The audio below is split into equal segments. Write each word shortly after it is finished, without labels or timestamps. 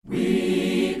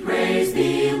Praise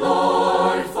thee,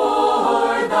 Lord,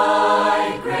 for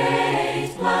thy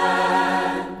great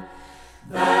plan,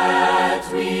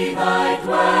 that we thy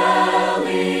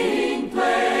dwelling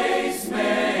place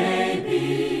may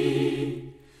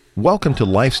be. Welcome to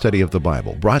Life Study of the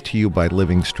Bible, brought to you by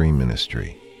Living Stream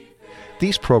Ministry.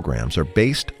 These programs are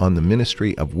based on the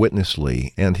ministry of Witness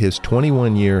Lee and his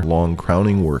 21-year-long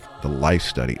crowning work, The Life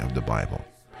Study of the Bible.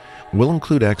 We'll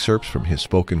include excerpts from his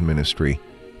spoken ministry,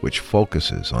 which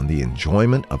focuses on the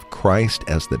enjoyment of Christ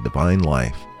as the divine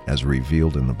life as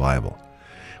revealed in the Bible.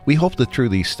 We hope that through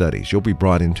these studies you'll be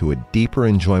brought into a deeper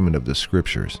enjoyment of the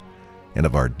Scriptures and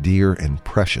of our dear and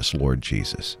precious Lord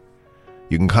Jesus.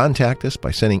 You can contact us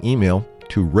by sending email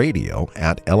to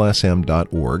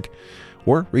radio@lsm.org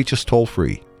or reach us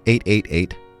toll-free,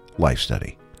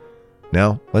 888-LIFE-STUDY.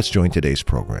 Now, let's join today's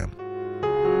program.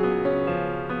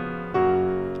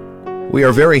 We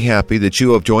are very happy that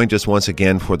you have joined us once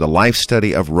again for the Life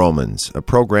Study of Romans, a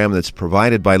program that's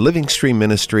provided by Living Stream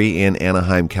Ministry in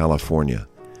Anaheim, California.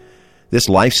 This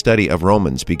Life Study of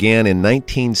Romans began in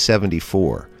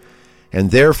 1974,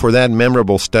 and there for that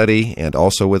memorable study, and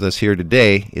also with us here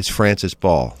today, is Francis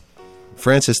Ball.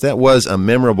 Francis, that was a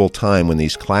memorable time when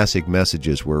these classic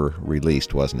messages were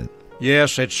released, wasn't it?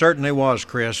 Yes, it certainly was,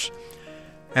 Chris.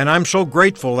 And I'm so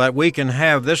grateful that we can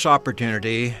have this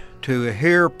opportunity to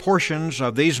hear portions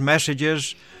of these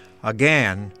messages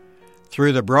again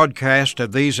through the broadcast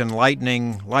of these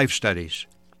enlightening life studies.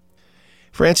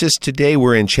 Francis, today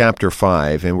we're in chapter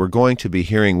 5, and we're going to be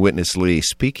hearing Witness Lee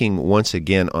speaking once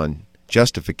again on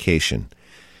justification.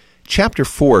 Chapter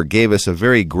 4 gave us a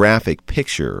very graphic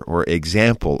picture or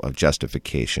example of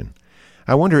justification.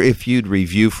 I wonder if you'd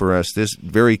review for us this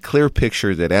very clear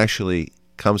picture that actually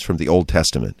comes from the Old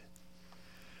Testament.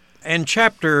 In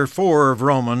chapter 4 of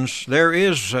Romans, there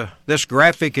is this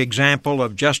graphic example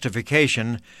of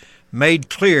justification made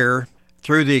clear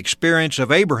through the experience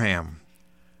of Abraham.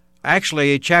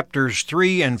 Actually, chapters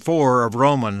 3 and 4 of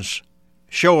Romans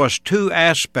show us two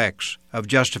aspects of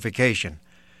justification.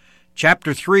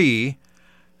 Chapter 3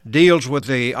 deals with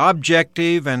the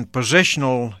objective and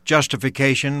positional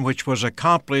justification which was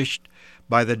accomplished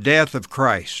by the death of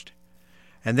Christ.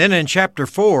 And then in chapter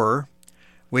 4,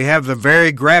 we have the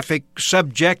very graphic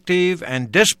subjective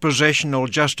and dispositional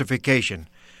justification.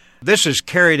 This is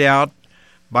carried out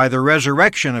by the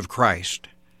resurrection of Christ.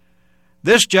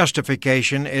 This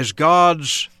justification is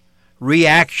God's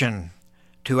reaction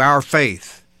to our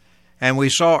faith. And we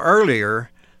saw earlier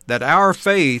that our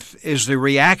faith is the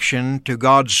reaction to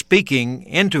God speaking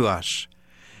into us.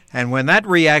 And when that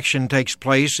reaction takes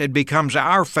place, it becomes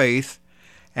our faith,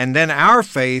 and then our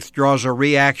faith draws a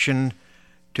reaction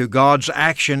to God's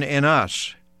action in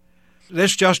us.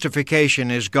 This justification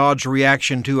is God's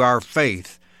reaction to our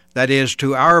faith, that is,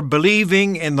 to our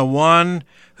believing in the one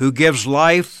who gives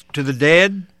life to the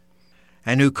dead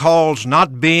and who calls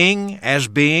not being as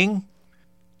being.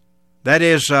 That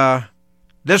is,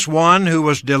 this one who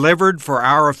was delivered for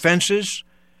our offenses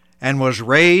and was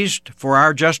raised for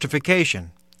our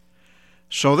justification.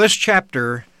 So this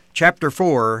chapter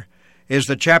 4, is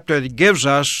the chapter that gives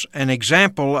us an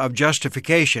example of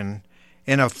justification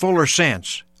in a fuller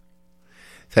sense.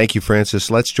 Thank you,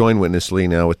 Francis. Let's join Witness Lee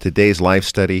now with today's life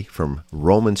study from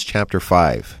Romans chapter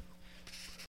 5.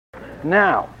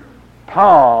 Now,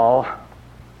 Paul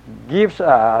gives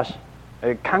us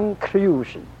a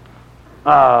conclusion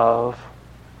of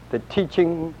the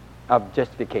teaching of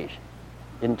justification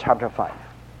in chapter 5.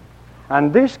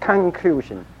 And this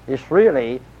conclusion is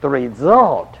really the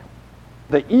result,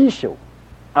 the issue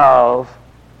of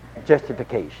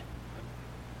justification.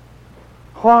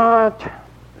 What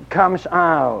comes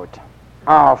out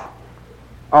of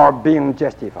our being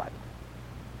justified?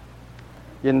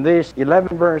 In these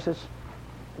 11 verses,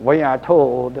 we are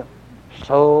told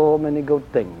so many good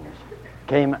things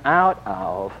came out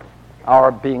of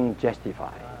our being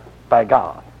justified by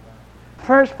God.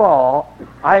 First of all,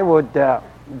 I would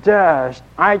just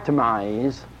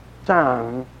itemize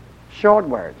some short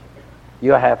words.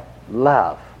 You have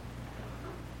love.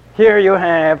 Here you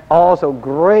have also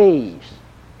grace.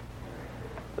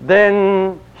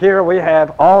 Then here we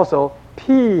have also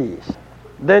peace.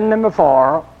 Then number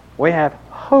 4, we have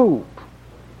hope.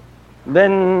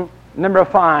 Then number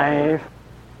 5,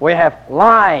 we have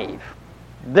life.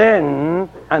 Then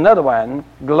another one,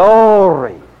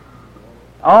 glory.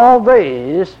 All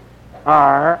these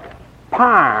are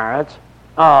parts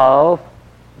of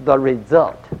the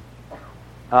result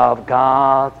of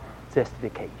God's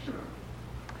justification.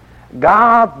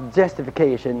 God's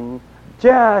justification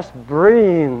just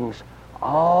brings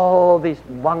all these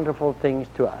wonderful things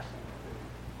to us.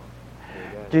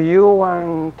 Do you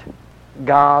want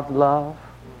God's love?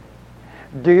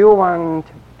 Do you want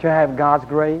to have God's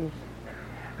grace?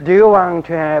 Do you want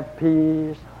to have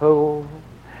peace, hope?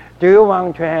 Do you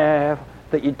want to have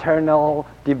the eternal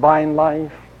divine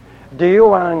life? Do you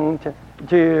want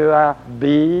to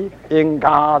be in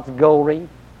God's glory?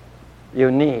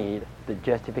 You need the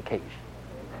justification.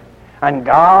 And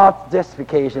God's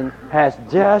justification has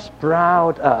just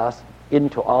brought us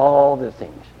into all the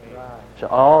things. So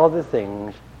all the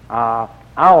things are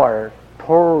our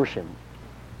portion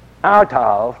out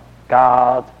of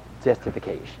God's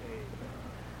justification.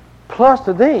 Plus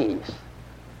to these,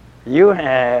 you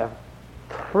have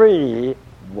 3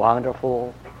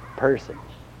 wonderful persons.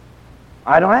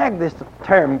 I don't like this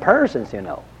term persons, you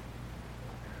know.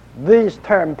 These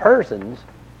term persons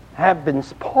have been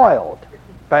spoiled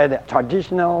by the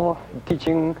traditional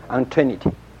teaching on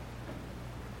Trinity.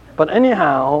 But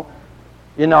anyhow,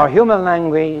 in our human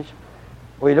language,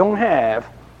 we don't have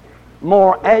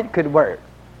more adequate word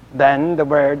than the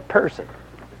word person.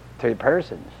 3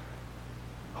 persons.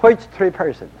 Which 3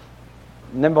 persons?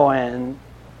 Number 1,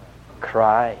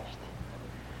 Christ.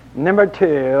 Number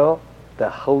 2, the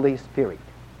Holy Spirit.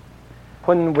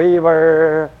 When we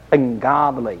were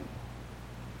ungodly,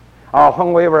 or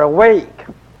when we were awake,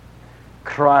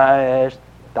 Christ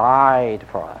died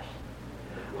for us.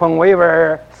 When we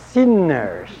were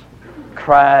sinners,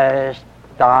 Christ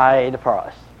died for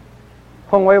us.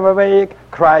 When we were awake,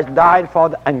 Christ died for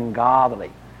the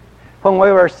ungodly. When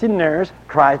we were sinners,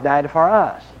 Christ died for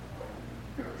us.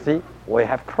 See, we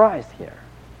have Christ here.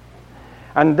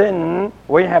 And then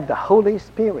we have the Holy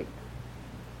Spirit.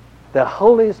 The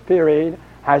Holy Spirit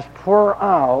has poured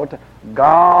out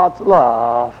God's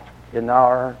love in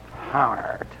our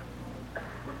heart.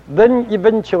 Then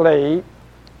eventually,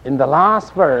 in the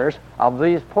last verse of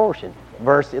this portion,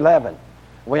 verse 11,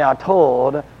 we are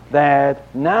told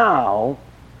that now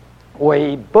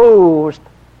we boast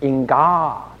in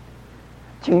God.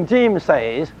 King James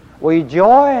says, we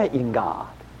joy in God.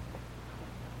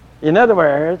 In other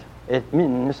words, it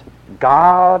means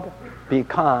God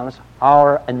becomes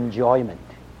our enjoyment.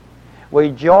 We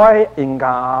joy in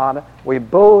God, we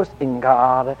boast in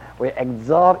God, we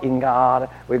exalt in God,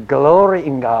 we glory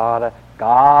in God.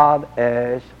 God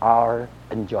is our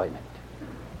enjoyment.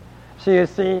 So you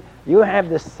see, you have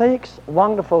the 6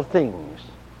 wonderful things: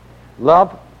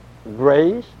 love,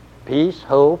 grace, peace,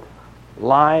 hope,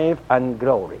 life, and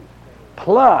glory,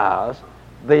 plus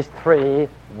these 3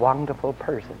 wonderful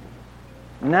persons.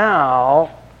 Now,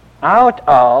 out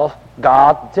of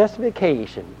God's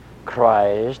justification,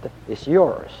 Christ is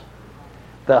yours.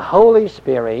 The Holy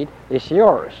Spirit is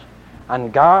yours.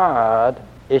 And God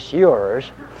is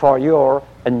yours for your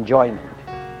enjoyment.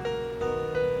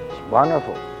 It's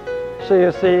wonderful. So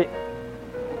you see,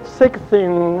 6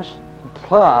 things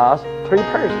plus 3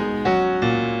 persons.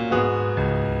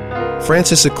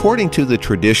 Francis, according to the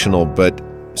traditional but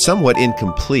somewhat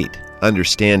incomplete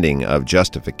understanding of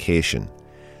justification,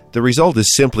 the result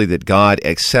is simply that God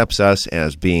accepts us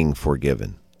as being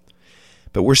forgiven.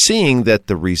 But we're seeing that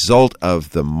the result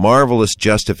of the marvelous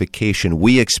justification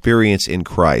we experience in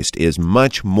Christ is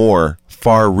much more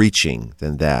far-reaching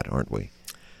than that, aren't we?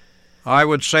 I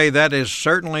would say that is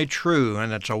certainly true,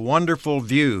 and it's a wonderful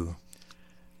view.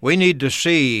 We need to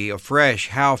see afresh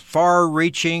how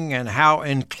far-reaching and how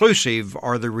inclusive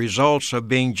are the results of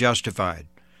being justified.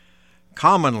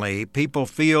 Commonly, people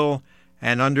feel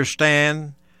and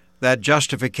understand that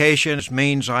justification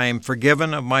means I am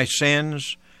forgiven of my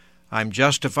sins, I'm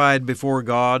justified before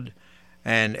God,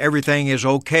 and everything is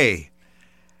okay.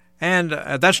 And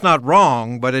that's not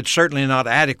wrong, but it's certainly not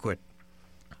adequate.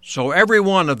 So every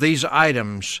one of these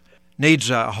items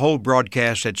needs a whole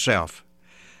broadcast itself.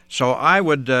 So I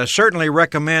would certainly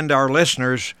recommend our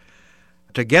listeners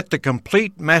to get the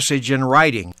complete message in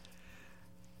writing.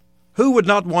 Who would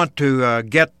not want to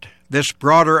get this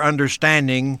broader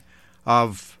understanding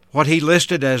of what he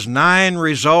listed as 9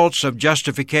 results of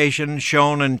justification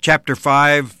shown in chapter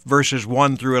 5, verses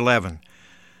 1 through 11.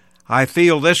 I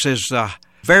feel this is a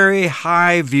very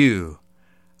high view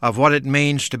of what it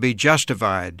means to be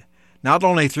justified, not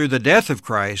only through the death of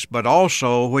Christ, but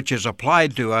also which is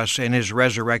applied to us in his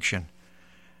resurrection.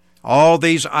 All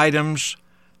these items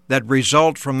that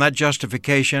result from that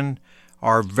justification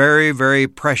are very, very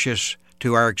precious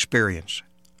to our experience.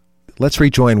 Let's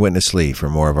rejoin Witness Lee for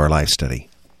more of our life study.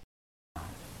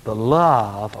 The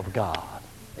love of God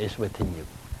is within you.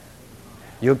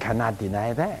 You cannot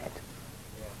deny that.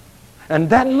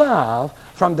 And that love,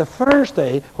 from the first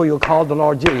day when you called the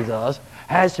Lord Jesus,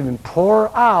 has been poured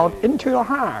out into your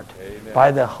heart by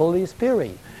the Holy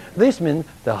Spirit. This means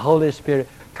the Holy Spirit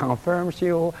confirms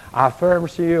you,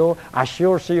 affirms you,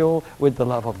 assures you with the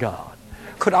love of God.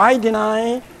 Could I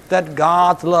deny that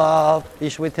God's love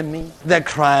is within me? That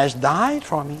Christ died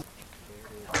for me?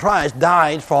 Christ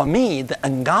died for me, the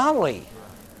ungodly.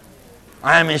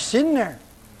 I am a sinner.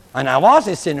 And I was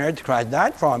a sinner. Christ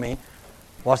died for me.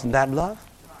 Wasn't that love?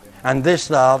 And this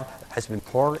love has been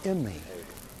poured in me.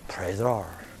 Praise the Lord.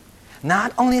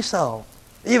 Not only so,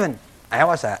 even I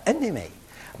was an enemy.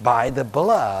 By the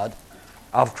blood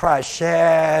of Christ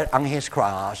shed on his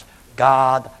cross,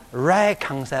 God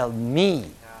reconciled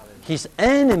me, his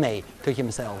enemy, to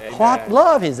himself. Amen. What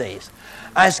love is this?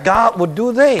 As God would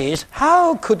do this,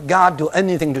 how could God do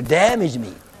anything to damage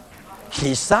me?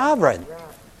 He's sovereign.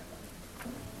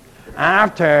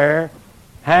 After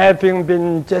having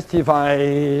been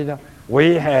justified,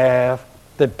 we have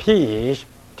the peace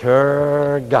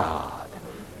to God.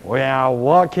 We are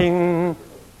walking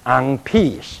on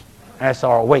peace as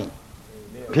our way.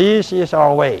 Peace is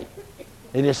our way.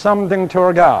 It is something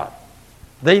toward God.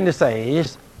 Then it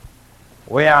says,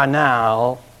 we are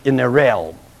now in a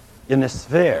realm, in a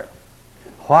sphere.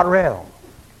 What realm?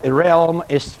 A realm,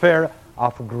 a sphere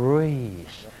of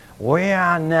grace. We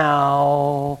are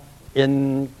now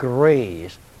in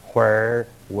grace where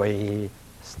we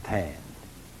stand.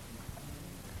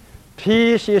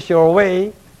 Peace is your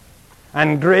way,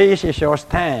 and grace is your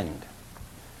stand.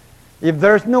 If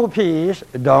there's no peace,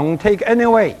 don't take any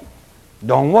way.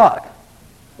 Don't walk.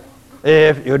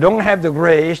 If you don't have the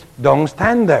grace, don't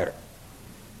stand there.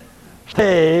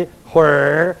 Stay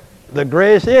where the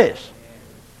grace is.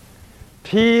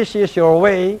 Peace is your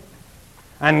way,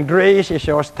 and grace is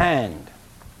your stand.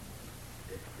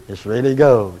 It's really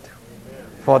good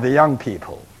for the young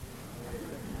people.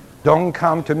 Don't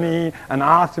come to me and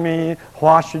ask me,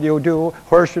 what should you do,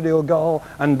 where should you go,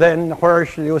 and then where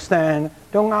should you stand.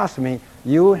 Don't ask me.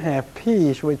 You have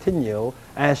peace within you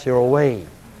as your way.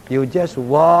 You just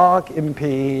walk in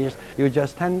peace. You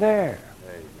just stand there.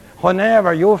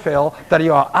 Whenever you feel that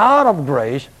you are out of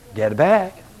grace, get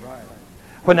back.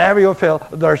 Whenever you feel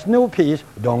there's no peace,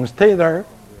 don't stay there.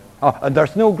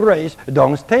 There's no grace,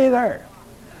 don't stay there.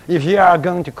 If you are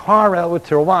going to quarrel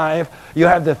with your wife, you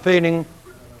have the feeling,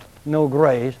 no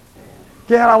grace,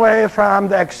 get away from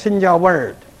the exchange of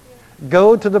word.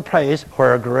 Go to the place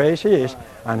where grace is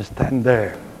and stand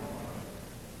there.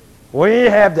 We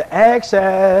have the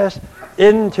access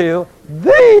into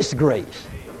this grace.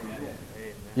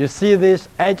 You see this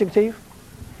adjective?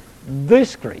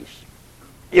 This grace,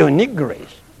 unique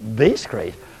grace, this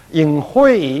grace, in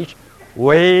which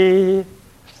we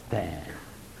stand.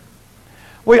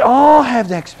 We all have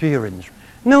the experience.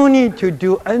 No need to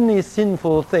do any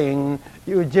sinful thing.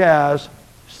 You just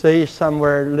say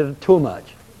somewhere a little too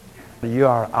much. You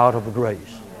are out of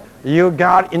grace. You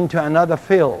got into another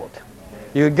field.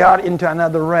 You got into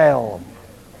another realm.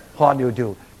 What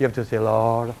do? You have to say,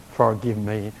 Lord, forgive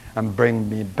me and bring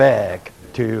me back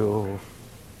to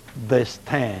the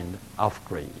stand of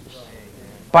grace.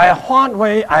 By what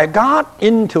way I got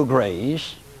into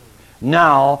grace,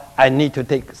 now I need to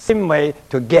take the same way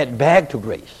to get back to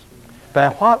grace. By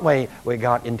what way we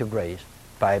got into grace?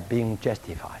 By being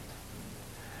justified.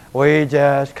 We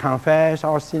just confess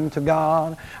our sin to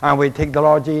God, and we take the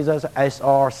Lord Jesus as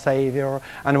our Savior,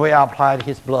 and we applied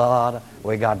His blood,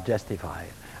 we got justified.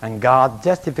 And God's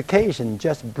justification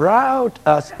just brought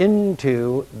us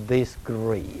into this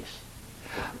grace.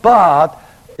 But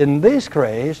in this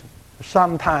grace,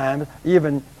 sometimes,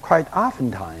 even quite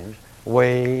oftentimes,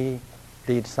 we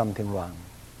did something wrong.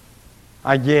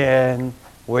 Again,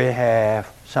 we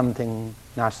have something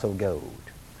not so good.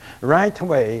 Right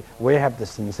away, we have the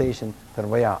sensation that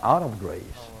we are out of grace.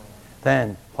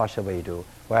 Then, what shall we do?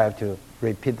 We have to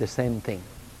repeat the same thing.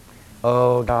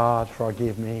 Oh, God,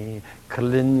 forgive me,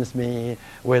 cleanse me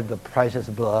with the precious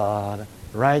blood.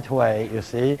 Right away, you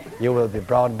see, you will be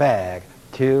brought back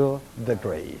to the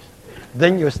grace.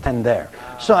 Then you stand there.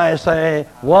 So I say,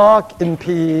 walk in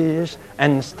peace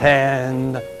and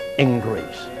stand in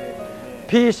grace.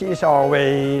 Peace is our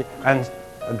way, and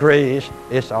grace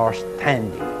is our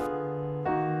standing.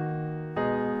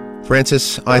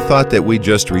 Francis, I thought that we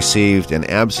just received an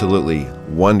absolutely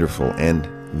wonderful and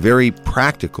very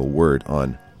practical word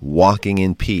on walking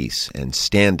in peace and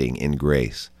standing in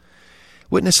grace.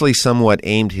 Witness Lee somewhat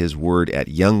aimed his word at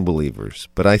young believers,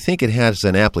 but I think it has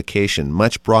an application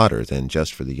much broader than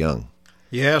just for the young.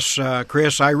 Yes,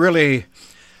 Chris, I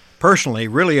personally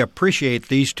really appreciate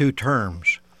these two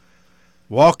terms,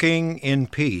 walking in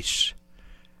peace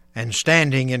and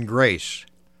standing in grace.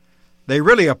 They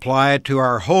really apply to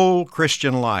our whole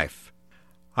Christian life.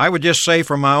 I would just say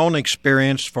from my own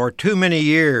experience, for too many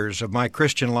years of my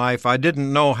Christian life, I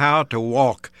didn't know how to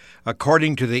walk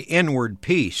according to the inward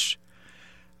peace,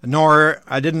 nor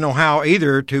I didn't know how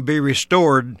either to be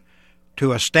restored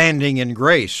to a standing in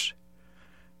grace.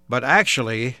 But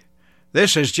actually,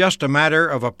 this is just a matter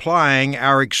of applying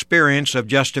our experience of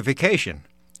justification.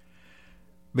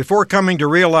 Before coming to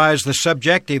realize the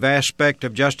subjective aspect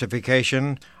of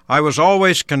justification, I was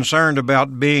always concerned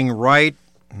about being right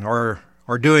or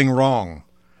doing wrong.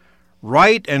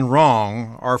 Right and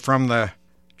wrong are from the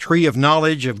tree of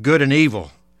knowledge of good and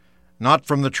evil, not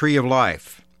from the tree of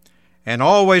life, and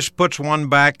always puts one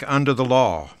back under the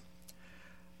law.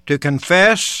 To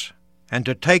confess and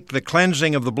to take the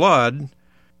cleansing of the blood,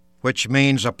 which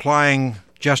means applying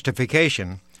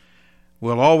justification,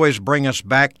 will always bring us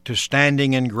back to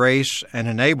standing in grace and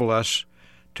enable us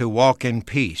to walk in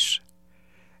peace.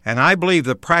 And I believe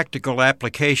the practical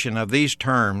application of these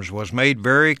terms was made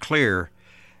very clear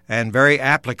and very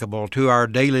applicable to our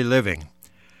daily living.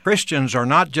 Christians are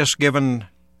not just given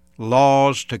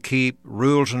laws to keep,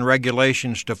 rules and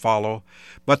regulations to follow,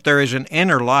 but there is an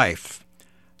inner life.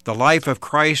 The life of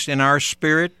Christ in our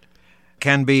spirit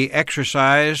can be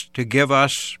exercised to give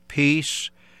us peace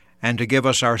and to give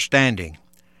us our standing.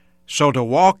 So to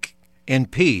walk in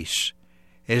peace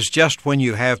is just when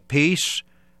you have peace,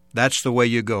 that's the way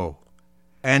you go.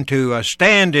 And to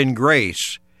stand in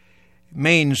grace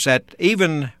means that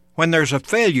even when there's a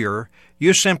failure,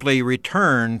 you simply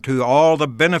return to all the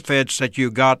benefits that you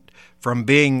got from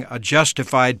being a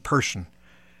justified person.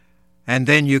 And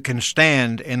then you can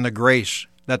stand in the grace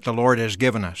that the Lord has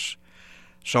given us.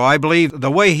 So I believe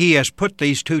the way He has put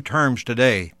these two terms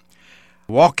today,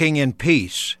 walking in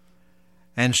peace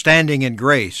and standing in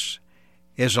grace,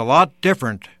 is a lot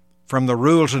different from the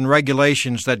rules and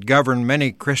regulations that govern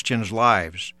many Christians'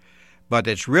 lives. But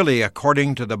it's really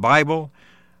according to the Bible,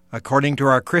 according to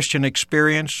our Christian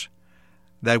experience,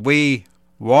 that we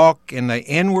walk in the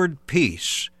inward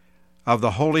peace of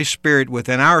the Holy Spirit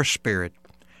within our spirit,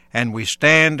 and we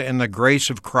stand in the grace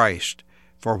of Christ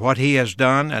for what He has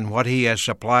done and what He has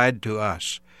supplied to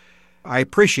us. I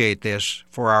appreciate this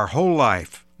for our whole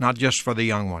life, not just for the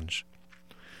young ones.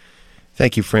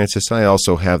 Thank you, Francis. I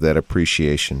also have that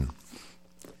appreciation.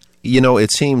 You know,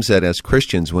 it seems that as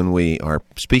Christians, when we are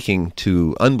speaking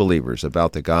to unbelievers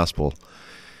about the gospel,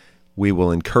 we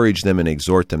will encourage them and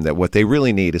exhort them that what they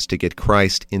really need is to get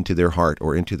Christ into their heart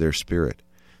or into their spirit.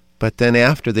 But then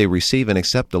after they receive and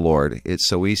accept the Lord, it's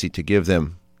so easy to give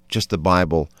them just the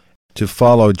Bible to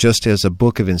follow just as a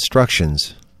book of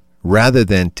instructions, rather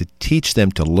than to teach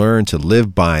them to learn to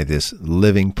live by this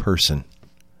living person.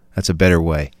 That's a better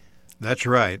way. That's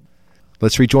right.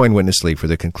 Let's rejoin Witness Lee for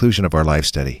the conclusion of our life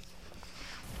study.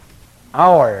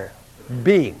 Our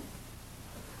being,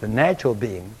 the natural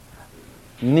being,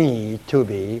 need to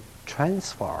be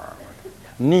transformed,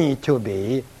 need to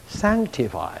be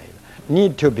sanctified,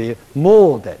 need to be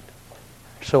molded.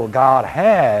 So God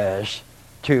has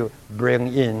to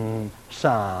bring in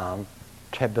some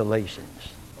tribulations,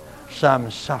 some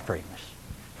sufferings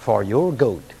for your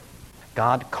good.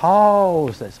 God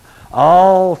causes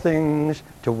all things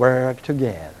to work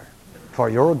together for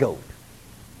your good,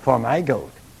 for my good,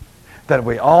 that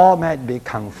we all might be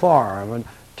conformed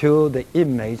to the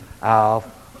image of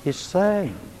His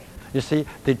Son. You see,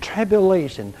 the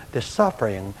tribulation, the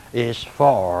suffering is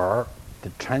for the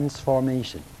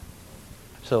transformation.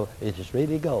 So it is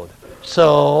really good.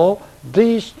 So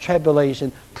this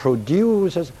tribulation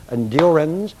produces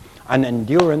endurance, and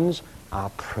endurance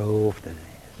approvedness.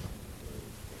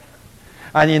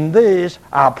 And in this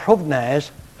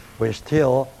approvedness, we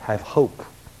still have hope.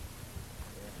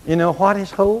 You know what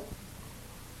is hope?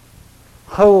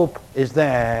 Hope is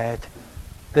that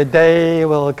the day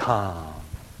will come.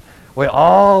 We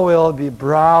all will be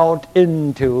brought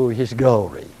into His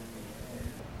glory.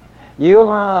 You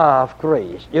love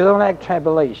grace. You don't like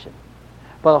tribulation.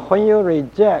 But when you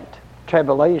reject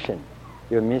tribulation,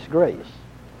 you miss grace.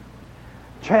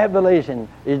 Tribulation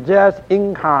is just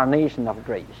incarnation of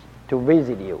grace to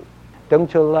visit you.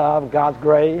 Don't you love God's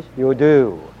grace? You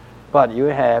do. But you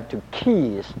have to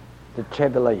kiss the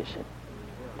tribulation.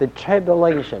 The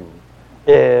tribulation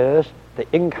is the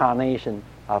incarnation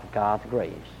of God's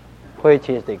grace, which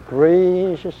is the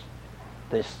gracious,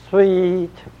 the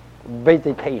sweet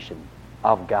visitation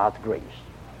of God's grace.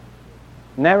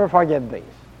 Never forget this.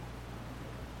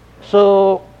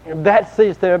 So that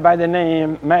sister by the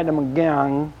name Madame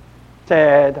Gang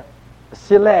said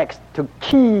she likes to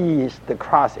kiss the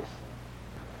crosses.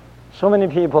 So many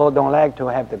people don't like to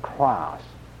have the cross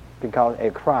because a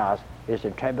cross is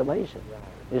a tribulation,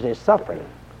 is a suffering.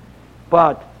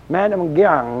 But Madame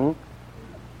Gang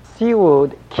she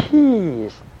would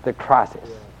kiss the crosses,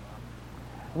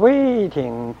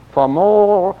 waiting for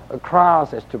more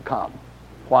crosses to come.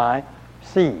 Why?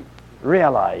 She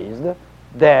realized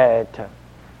that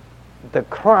the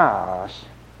cross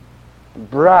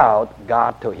brought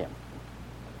God to him.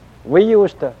 We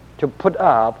used to put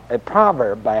up a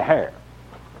proverb by her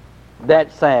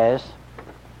that says,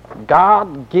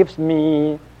 God gives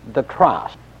me the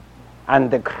cross, and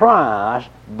the cross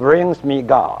brings me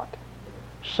God.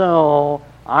 So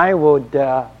I would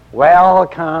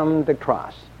welcome the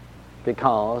cross,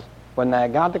 because when I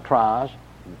got the cross,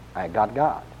 I got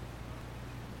God.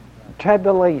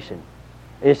 Tribulation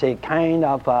is a kind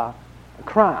of a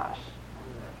cross,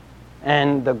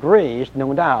 and the grace,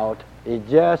 no doubt, is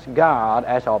just God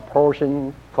as our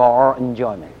portion for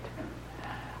enjoyment.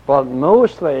 But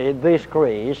mostly this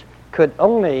grace could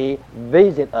only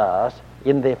visit us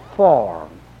in the form,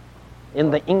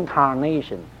 in the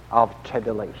incarnation of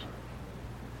tribulation.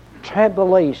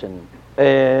 Tribulation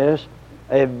is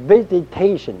a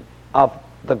visitation of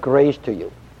the grace to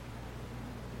you.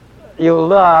 You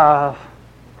love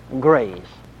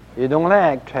grace. You don't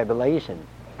like tribulation.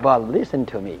 But listen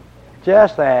to me.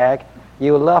 Just like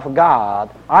you love God,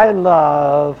 I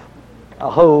love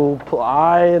hope,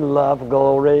 I love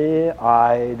glory,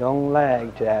 I don't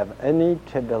like to have any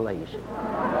tribulation.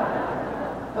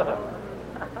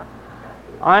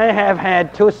 I have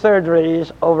had 2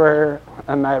 surgeries over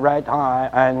my right eye,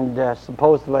 and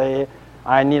supposedly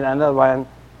I need another one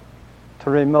to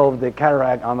remove the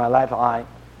cataract on my left eye.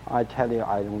 I tell you,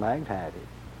 I don't like to have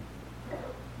it.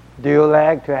 Do you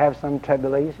like to have some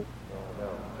tribulation? No.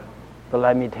 But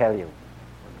let me tell you,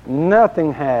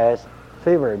 nothing has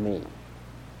favored me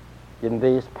in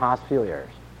these past few years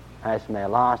as my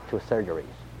last 2 surgeries.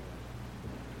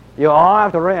 You all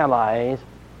have to realize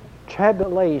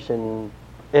tribulation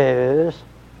is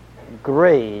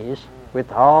grace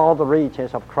with all the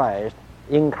riches of Christ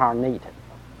incarnated.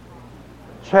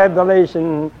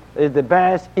 Tribulation is the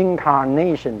best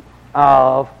incarnation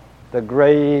of the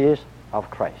grace of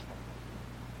Christ.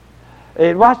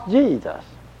 It was Jesus,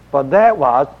 but that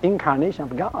was incarnation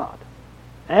of God.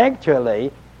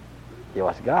 Actually, it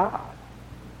was God.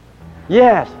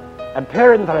 Yes,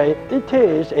 apparently it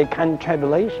is a kind of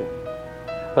tribulation,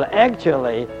 but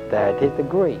actually that is the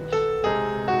grace.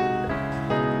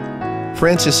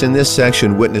 Francis, in this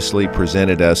section, Witness Lee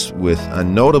presented us with a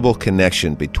notable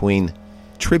connection between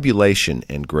tribulation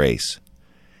and grace.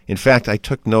 In fact, I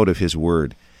took note of his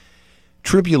word.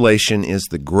 Tribulation is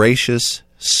the gracious,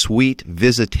 sweet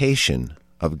visitation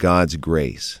of God's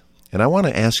grace. And I want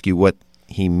to ask you what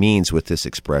he means with this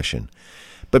expression.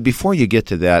 But before you get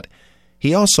to that,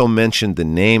 he also mentioned the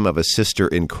name of a sister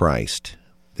in Christ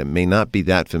that may not be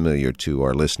that familiar to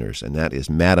our listeners, and that is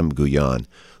Madame Guyon.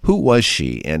 Who was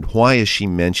she, and why is she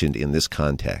mentioned in this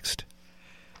context?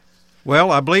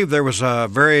 Well, I believe there was a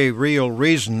very real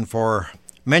reason for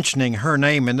mentioning her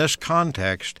name in this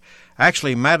context.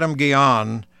 Actually, Madame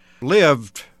Guyon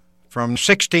lived from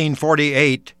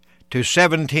 1648 to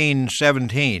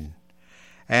 1717,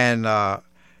 and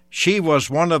she was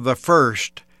one of the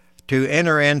first to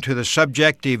enter into the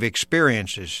subjective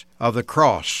experiences of the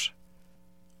cross.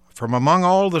 From among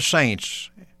all the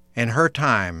saints in her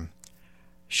time,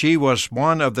 she was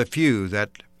one of the few that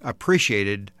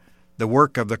appreciated the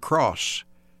work of the cross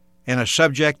in a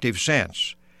subjective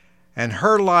sense. And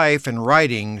her life and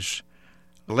writings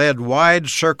led wide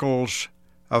circles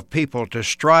of people to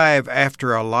strive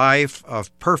after a life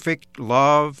of perfect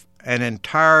love and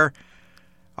entire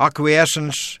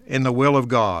acquiescence in the will of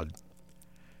God.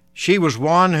 She was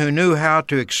one who knew how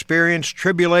to experience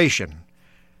tribulation,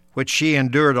 which she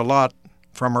endured a lot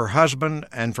from her husband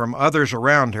and from others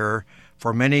around her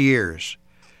for many years.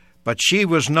 But she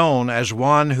was known as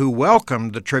one who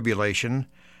welcomed the tribulation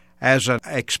as an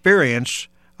experience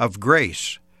of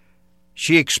grace.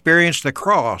 She experienced the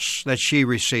cross that she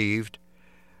received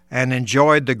and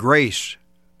enjoyed the grace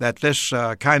that this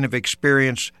kind of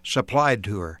experience supplied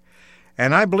to her.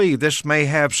 And I believe this may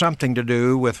have something to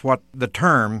do with what the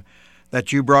term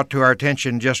that you brought to our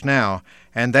attention just now,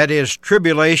 and that is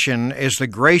tribulation is the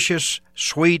gracious,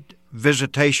 sweet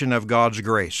visitation of God's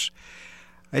grace.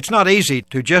 It's not easy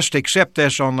to just accept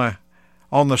this on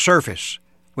the surface.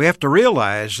 We have to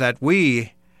realize that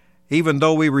we, even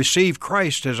though we receive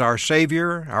Christ as our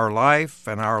Savior, our life,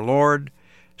 and our Lord,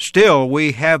 still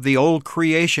we have the old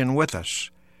creation with us,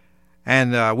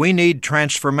 and we need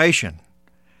transformation.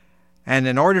 And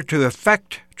in order to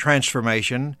effect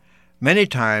transformation, many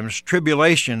times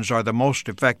tribulations are the most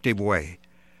effective way.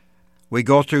 We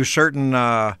go through certain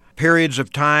periods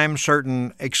of time,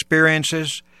 certain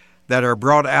experiences that are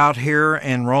brought out here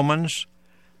in Romans.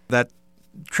 that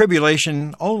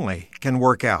tribulation only can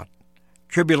work out.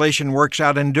 Tribulation works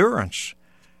out endurance.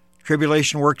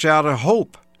 Tribulation works out a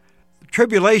hope.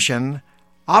 Tribulation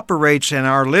operates in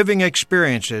our living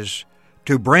experiences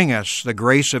to bring us the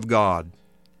grace of God.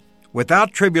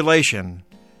 Without tribulation,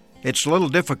 it's a little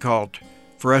difficult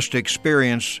for us to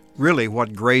experience really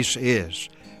what grace is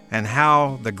and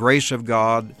how the grace of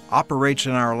God operates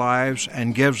in our lives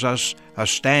and gives us a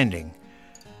standing.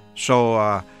 So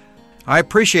I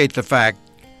appreciate the fact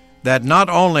that not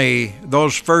only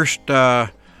those first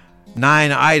 9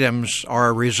 items are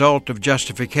a result of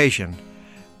justification,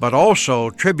 but also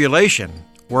tribulation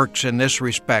works in this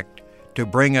respect to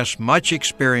bring us much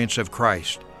experience of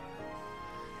Christ.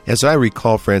 As I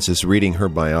recall Frances reading her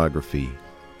biography,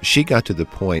 she got to the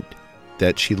point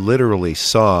that she literally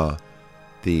saw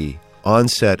the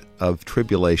onset of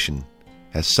tribulation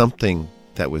as something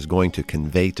that was going to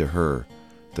convey to her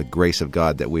the grace of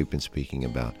God that we've been speaking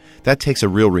about. That takes a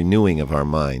real renewing of our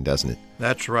mind, doesn't it?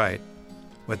 That's right.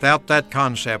 Without that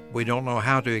concept, we don't know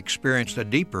how to experience the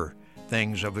deeper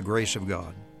things of the grace of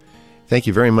God. Thank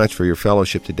you very much for your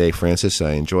fellowship today, Frances.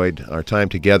 I enjoyed our time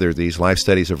together. These life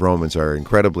studies of Romans are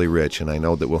incredibly rich, and I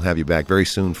know that we'll have you back very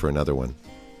soon for another one.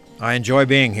 I enjoy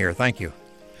being here. Thank you.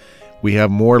 We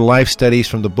have more life studies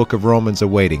from the book of Romans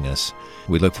awaiting us.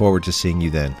 We look forward to seeing you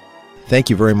then. Thank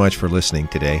you very much for listening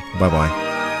today.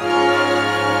 Bye-bye.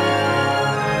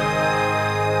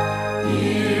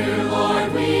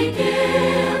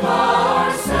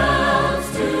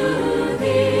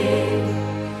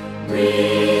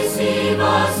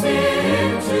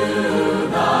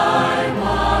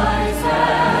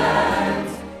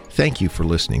 Thank you for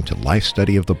listening to Life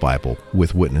Study of the Bible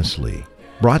with Witness Lee,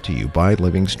 brought to you by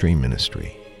Living Stream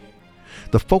Ministry.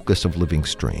 The focus of Living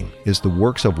Stream is the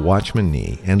works of Watchman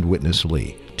Nee and Witness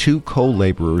Lee, 2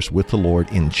 co-laborers with the Lord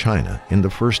in China in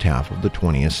the first half of the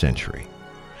 20th century.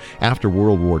 After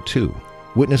World War II,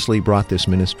 Witness Lee brought this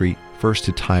ministry first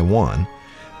to Taiwan,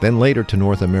 then later to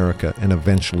North America, and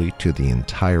eventually to the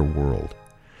entire world.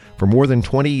 For more than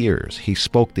 20 years, he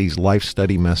spoke these life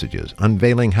study messages,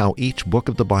 unveiling how each book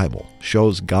of the Bible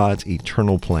shows God's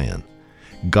eternal plan.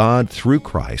 God, through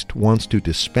Christ, wants to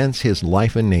dispense his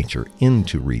life and nature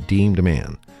into redeemed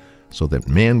man, so that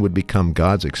man would become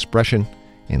God's expression,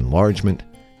 enlargement,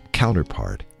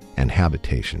 counterpart, and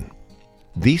habitation.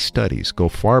 These studies go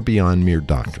far beyond mere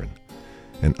doctrine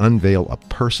and unveil a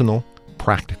personal,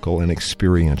 practical, and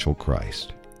experiential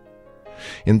Christ.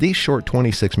 In these short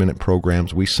 26-minute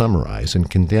programs, we summarize and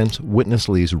condense Witness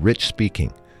Lee's rich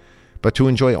speaking. But to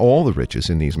enjoy all the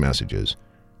riches in these messages,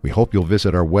 we hope you'll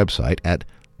visit our website at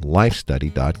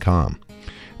lifestudy.com.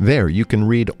 There you can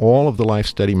read all of the Life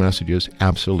Study messages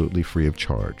absolutely free of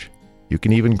charge. You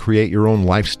can even create your own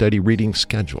Life Study reading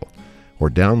schedule or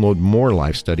download more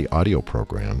Life Study audio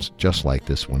programs just like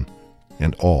this one,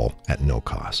 and all at no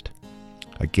cost.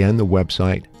 Again, the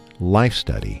website,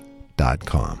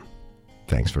 lifestudy.com.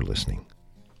 Thanks for listening.